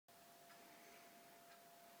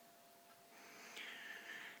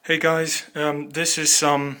Hey guys, this is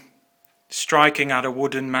some striking at a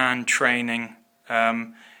wooden man training.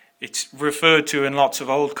 It's referred to in lots of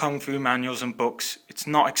old kung fu manuals and books. It's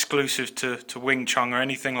not exclusive to Wing Chun or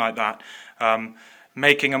anything like that.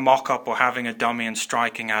 Making a mock-up or having a dummy and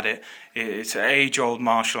striking at it, it's an age-old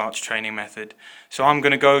martial arts training method. So I'm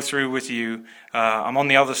going to go through with you, I'm on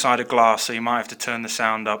the other side of glass, so you might have to turn the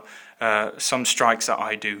sound up, some strikes that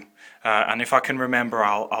I do. And if I can remember,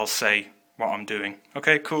 I'll say what I'm doing.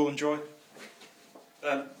 Okay, cool, enjoy.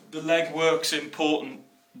 The leg work's important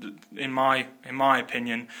in my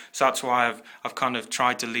opinion, so that's why I've kind of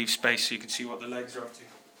tried to leave space so you can see what the legs are up to.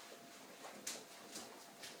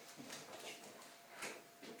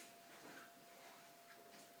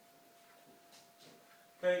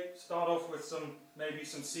 Okay, start off with maybe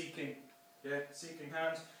some seeking. Yeah, seeking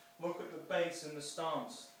hands. Look at the base and the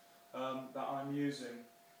stance that I'm using.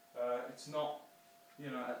 It's not,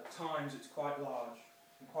 at times it's quite large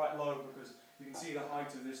and quite low because you can see the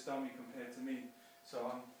height of this dummy compared to me.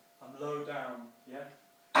 So I'm low down, yeah?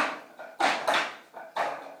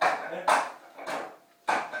 Yeah.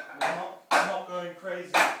 I'm not going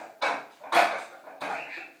crazy.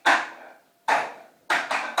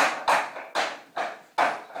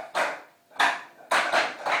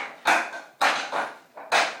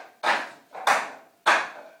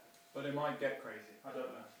 But it might get crazy, I don't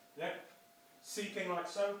know. Yeah? Seeking like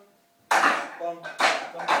so. Bum, bum,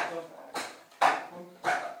 bum.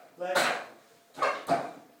 Leg.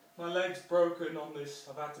 My leg's broken on this.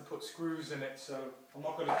 I've had to put screws in it, so I'm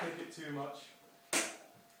not going to kick it too much.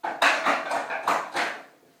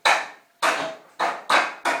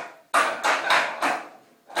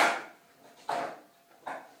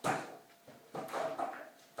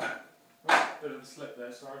 Oh, bit of a slip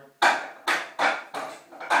there, sorry.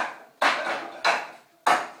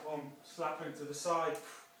 Slapping to the side,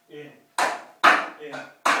 in, yeah.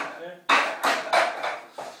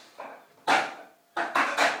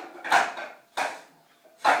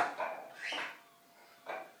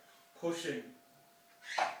 Pushing,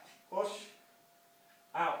 push,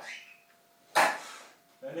 out,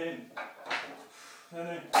 and in, and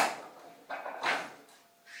in.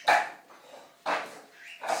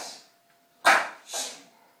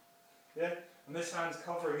 Yeah, and this hand's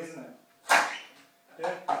covering, isn't it?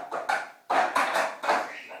 Yeah.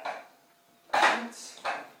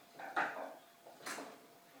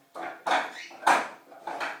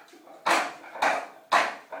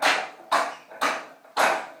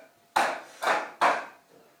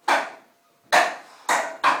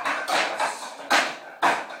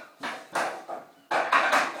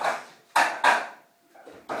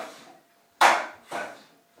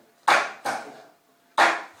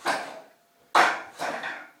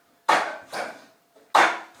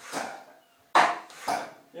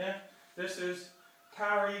 Yeah, this is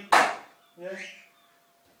carry, yeah,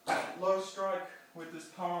 low strike with this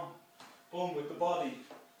palm, boom, with the body,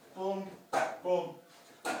 boom, boom,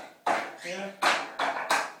 yeah,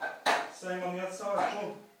 same on the other side,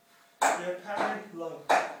 boom, yeah, carry, low,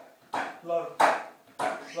 low,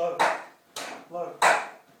 low, low,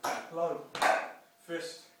 low,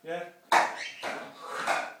 fist, yeah,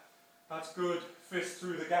 that's good, fist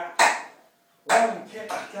through the gap, one, kick,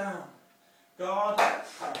 down. Guard,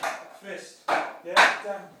 fist, yeah,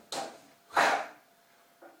 down,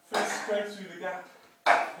 fist straight through the gap,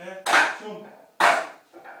 yeah, chung.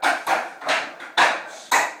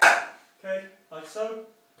 Okay, like so,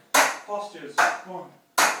 postures, one,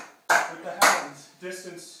 with the hands,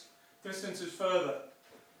 distance is further,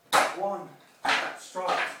 one,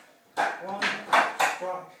 strike, one,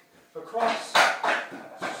 strike, across,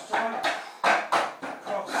 strike,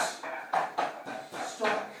 cross,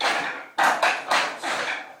 strike.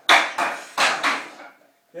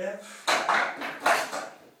 Yeah,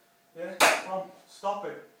 yeah, come, stop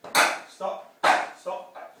it, stop,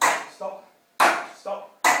 stop, stop, stop,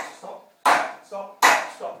 stop, stop,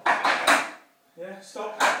 stop, yeah,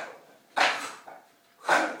 stop,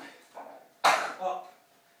 up,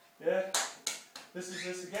 yeah, this is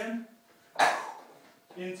this again,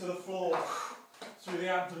 into the floor, through the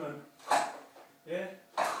abdomen, yeah,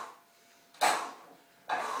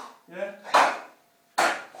 yeah.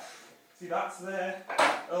 See, that's there,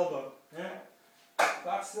 elbow, yeah?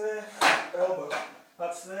 That's there, elbow.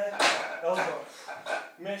 That's there, elbow.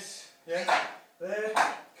 Miss, yeah? There,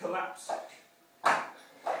 collapse. Yeah,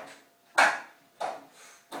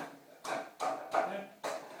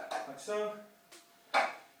 like so.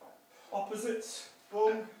 Opposites,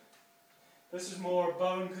 boom. This is more a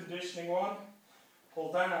bone conditioning one.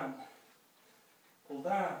 Pull down. Pull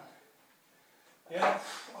down. Yeah,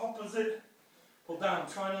 opposite. Pull down.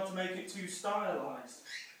 Try not to make it too stylized.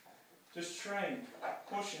 Just train,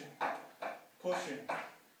 pushing, pushing,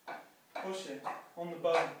 pushing on the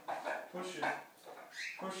bone, pushing,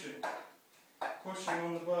 pushing, pushing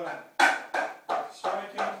on the bone,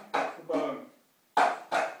 striking the bone.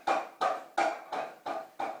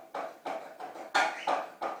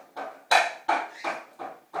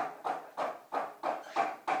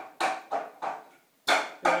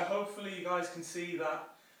 Yeah, hopefully you guys can see that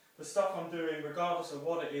the stuff I'm doing, regardless of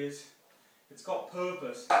what it is, it's got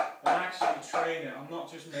purpose. I'm actually training it. I'm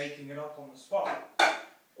not just making it up on the spot.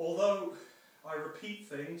 Although I repeat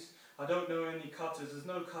things, I don't know any cutters. There's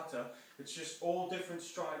no cutter. It's just all different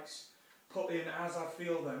strikes put in as I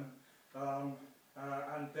feel them. And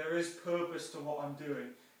there is purpose to what I'm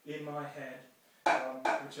doing in my head,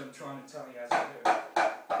 which I'm trying to tell you as I do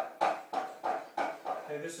it.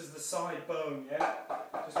 Okay, this is the side bone, yeah?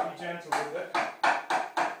 Just be gentle with it.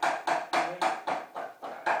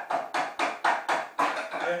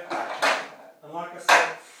 And like I said,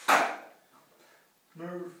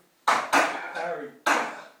 move, carry.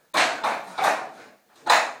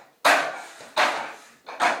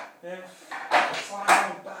 Yeah, slide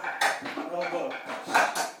on back, elbow,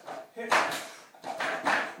 hip.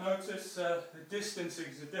 Notice the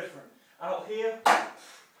distancings are different. Out here,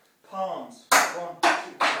 palms. 1, 2,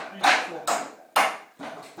 3, 4,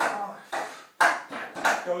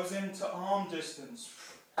 5. Goes into arm distance.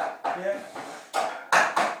 Yeah.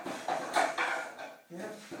 Yeah.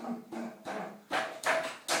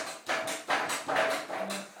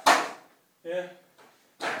 Yeah.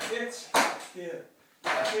 Hit here.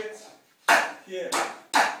 Hit here.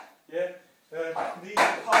 Yeah. These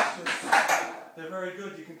are postures. They're very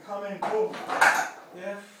good. You can come in, boom.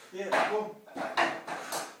 Yeah. Yeah. Boom.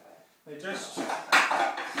 They just keep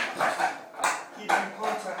in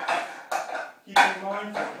contact. Keep in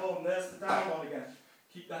mind. Boom. There's the down one again.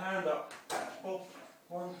 Keep the hand up. Boom.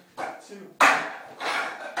 1, 2.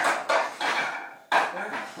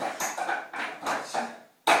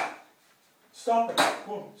 Stop it.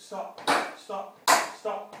 Boom. Stop. Stop.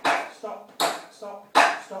 Stop. Stop. Stop.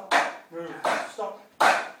 Stop. Move. Stop.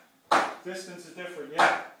 Distance is different,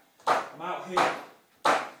 yeah? I'm out here.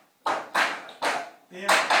 Here.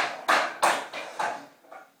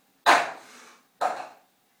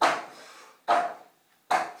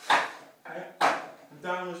 Okay. And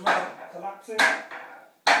down as well. Collapsing.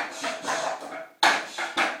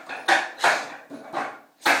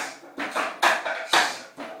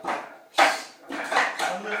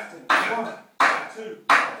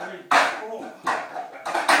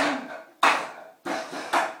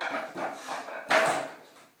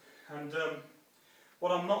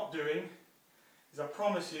 What I'm not doing is, I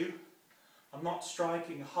promise you, I'm not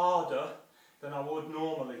striking harder than I would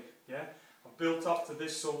normally. Yeah, I've built up to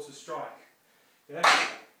this sort of strike. Yeah,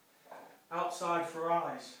 outside for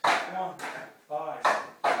eyes. 1, eyes.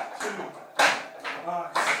 2,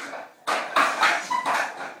 eyes.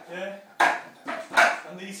 Yeah,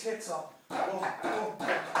 and these hits are.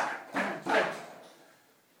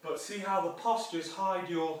 But see how the postures hide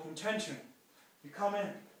your intention. You come in.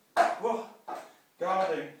 Whoa.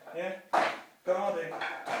 Guarding, yeah, guarding,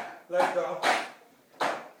 leg up,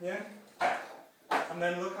 yeah, and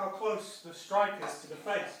then look how close the strike is to the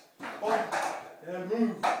face. Boom, yeah,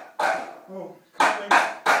 move, boom, coming,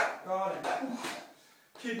 guarding,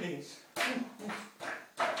 kidneys,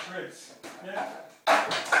 ribs, yeah,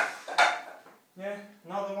 yeah,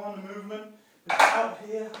 another one, the movement is out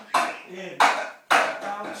here, in,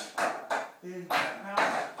 out, in,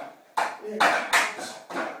 out, in, out.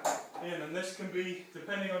 In, and this can be,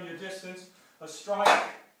 depending on your distance, a strike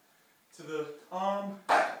to the arm,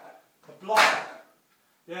 a block,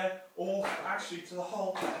 yeah, or actually to the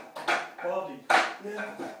whole body.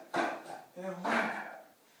 Yeah, yeah,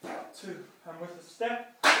 1, 2, and with a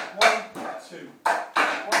step, 1, 2, 1,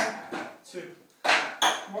 2,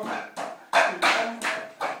 1, 2,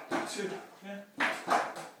 1, 2, yeah.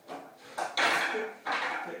 Kick,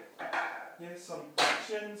 kick. Yeah, some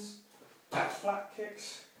shins, flat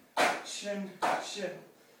kicks. Shin, shin,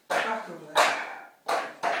 back of leg.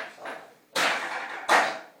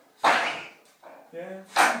 Yeah,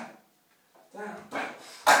 down.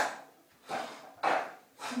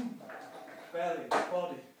 Belly,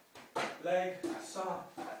 body, leg, side.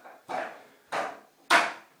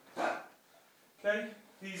 Okay,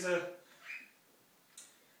 these are,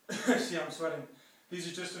 see I'm sweating.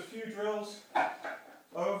 These are just a few drills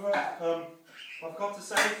over. I've got to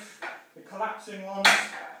say, the collapsing ones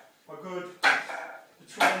are good to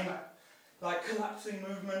train, like collapsing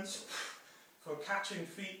movements for catching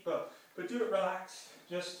feet, but do it relaxed.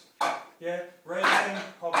 Just, yeah, raising,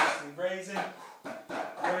 obviously raising,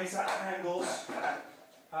 raise at angles,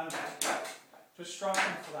 and just striking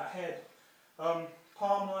for that head.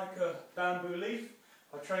 Palm like a bamboo leaf.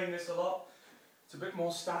 I train this a lot. It's a bit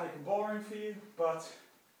more static and boring for you, but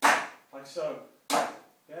like so.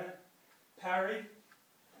 Yeah? Parry,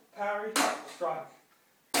 parry, strike.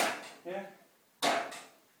 Yeah?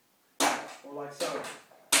 Or like so.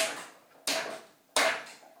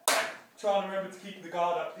 Try and remember to keep the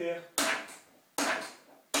guard up here.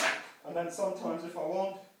 And then sometimes if I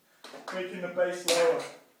want, making the base lower.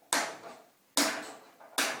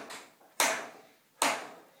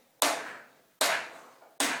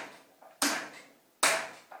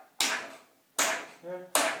 Yeah.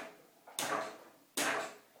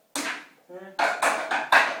 Yeah.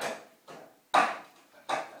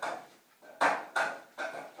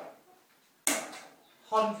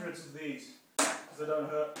 Hundreds of these, because they don't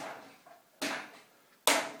hurt.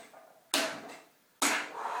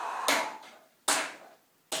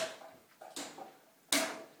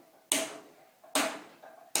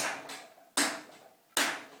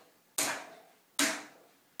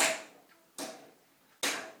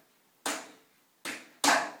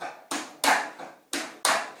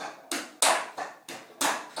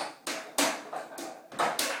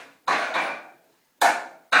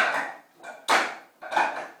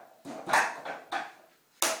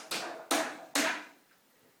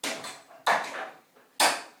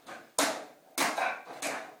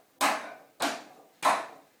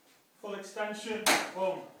 Full extension,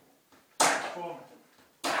 boom, boom,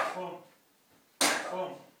 boom,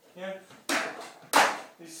 boom, yeah?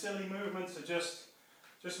 These silly movements are just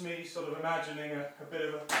me sort of imagining a bit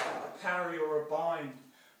of a parry or a bind,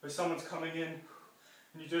 where someone's coming in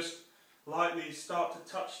and you just lightly start to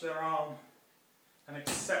touch their arm and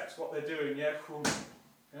accept what they're doing, yeah? Cool.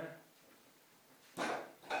 Yeah?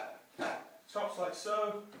 Chops like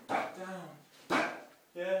so, down,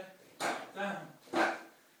 yeah, down.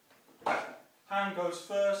 Hand goes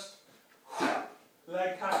first,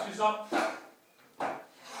 leg catches up,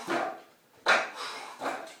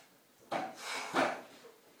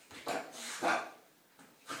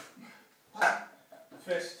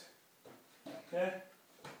 fist, yeah,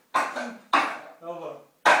 elbow,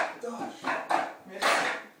 dodge, miss.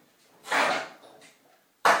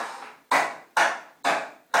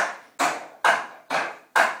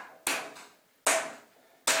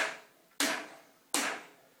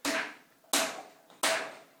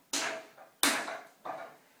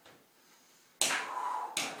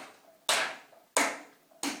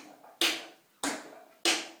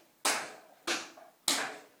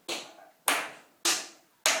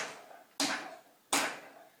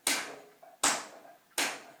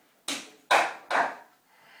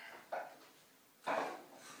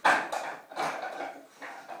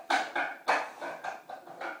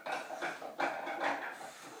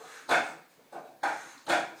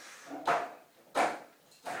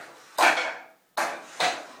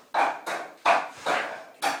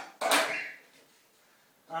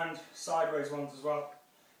 And sideways ones as well.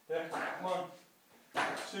 Yeah, 1,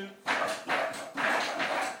 2.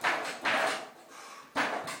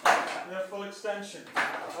 Yeah, full extension.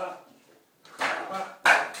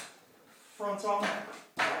 Front arm.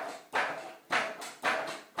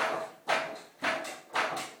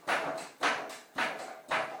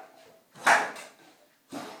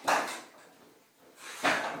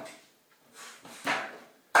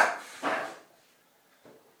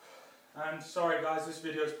 And sorry guys, this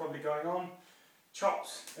video is probably going on.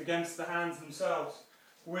 Chops against the hands themselves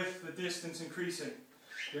with the distance increasing.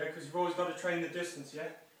 Yeah, because you've always got to train the distance, yeah?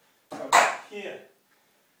 So here.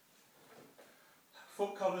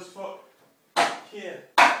 Foot covers foot. Here,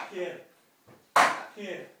 here,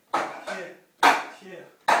 here, here, here,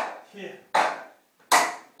 here.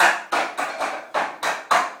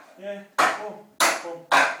 Yeah, boom, boom,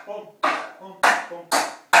 boom, boom, boom, boom, boom.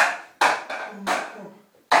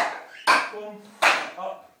 Boom,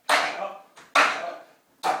 up, up,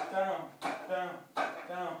 up, down, down,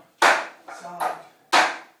 down, side,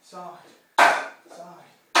 side, side,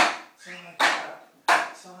 side,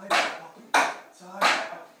 side, up, side,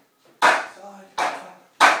 up, side,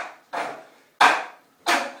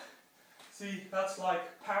 up. See, that's like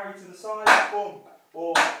parry to the side, boom,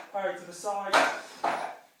 or parry to the side,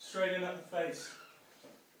 straight in at the face.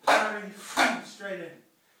 Parry, straight in.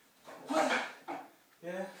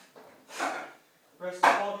 Yeah. Rest the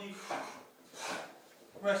body.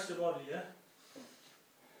 Rest the body, yeah?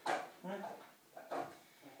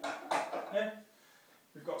 Yeah?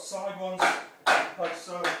 We've got side ones like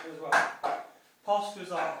so as well.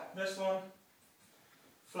 Postures are this one,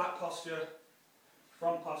 flat posture,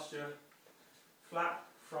 front posture, flat,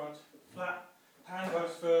 front, flat. Hand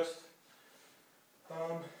goes first.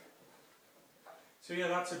 So yeah,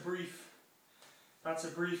 that's a brief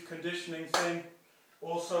conditioning thing.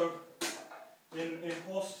 Also, in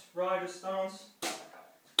horse rider stance,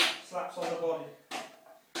 slaps on the body,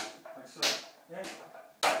 like so. Yeah,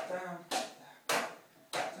 down, down,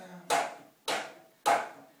 down.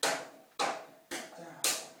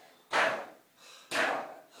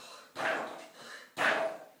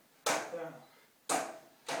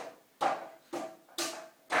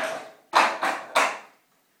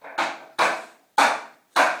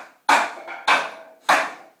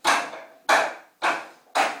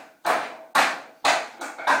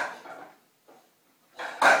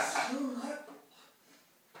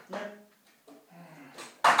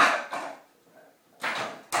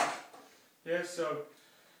 Yeah, so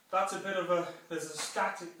that's a bit of there's a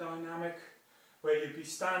static dynamic where you'd be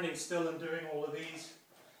standing still and doing all of these,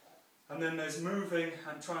 and then there's moving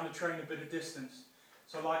and trying to train a bit of distance.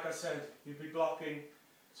 So like I said, you'd be blocking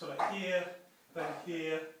sort of here,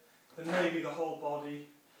 then maybe the whole body,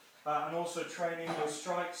 and also training those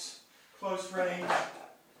strikes, close range,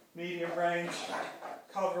 medium range,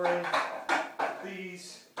 covering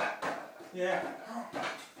these, yeah,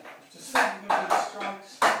 just thinking of the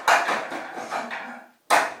strikes.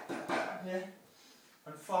 Yeah,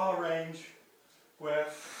 and far range where,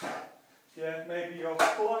 yeah, maybe you're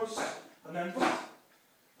close and then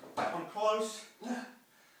I'm close,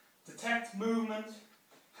 detect movement,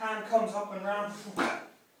 hand comes up and round,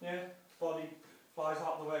 yeah, body flies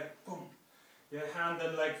out the way, boom, yeah, hand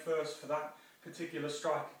and leg first for that particular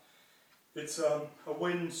strike. It's a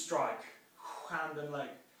wind strike, hand and leg,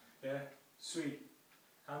 yeah, sweet,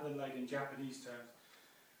 hand and leg in Japanese terms.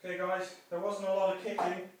 Okay guys, there wasn't a lot of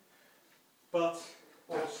kicking, or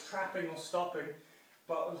trapping or stopping,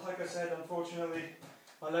 but like I said, unfortunately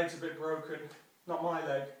my leg's a bit broken. Not my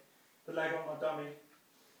leg, the leg on my dummy.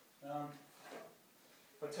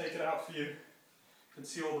 If I take it out for you, you can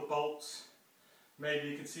see all the bolts, maybe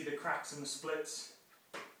you can see the cracks and the splits.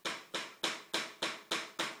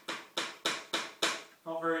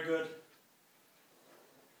 Not very good.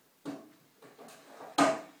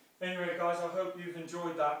 Anyway guys, I hope you've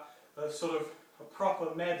enjoyed that sort of a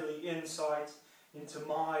proper medley insight into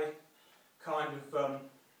my kind of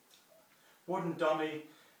wooden dummy.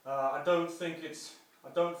 I don't think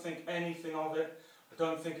anything of it. I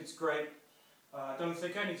don't think it's great. I don't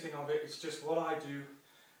think anything of it. It's just what I do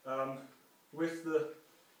with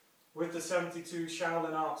the 72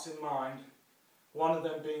 Shaolin arts in mind. One of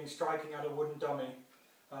them being striking at a wooden dummy.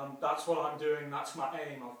 That's what I'm doing. That's my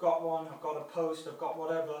aim. I've got one. I've got a post. I've got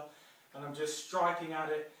whatever, and I'm just striking at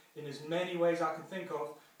it in as many ways I can think of,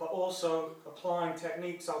 but also applying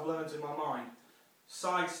techniques I've learned in my mind.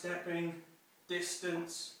 Sidestepping,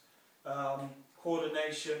 distance,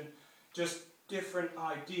 coordination, just different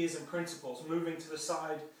ideas and principles. Moving to the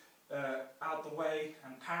side, out the way,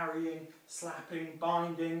 and parrying, slapping,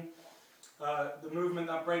 binding. The movement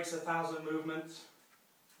that breaks 1,000 movements,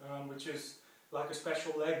 which is like a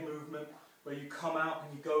special leg movement where you come out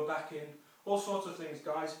and you go back in. All sorts of things,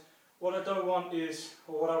 guys. What I don't want is,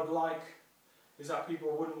 or what I would like, is that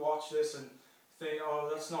people wouldn't watch this and think, oh,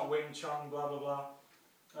 that's not Wing Chun, blah blah blah.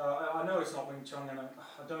 I know it's not Wing Chun, and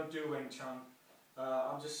I don't do Wing Chun.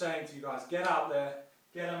 I'm just saying to you guys, get out there,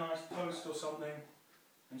 get a nice post or something,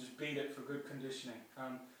 and just beat it for good conditioning.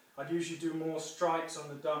 I'd usually do more strikes on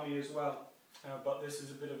the dummy as well, but this is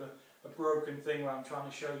a bit of a broken thing where I'm trying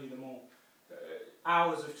to show you them all.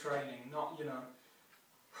 Hours of training, not, you know.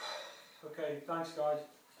 Okay, thanks guys.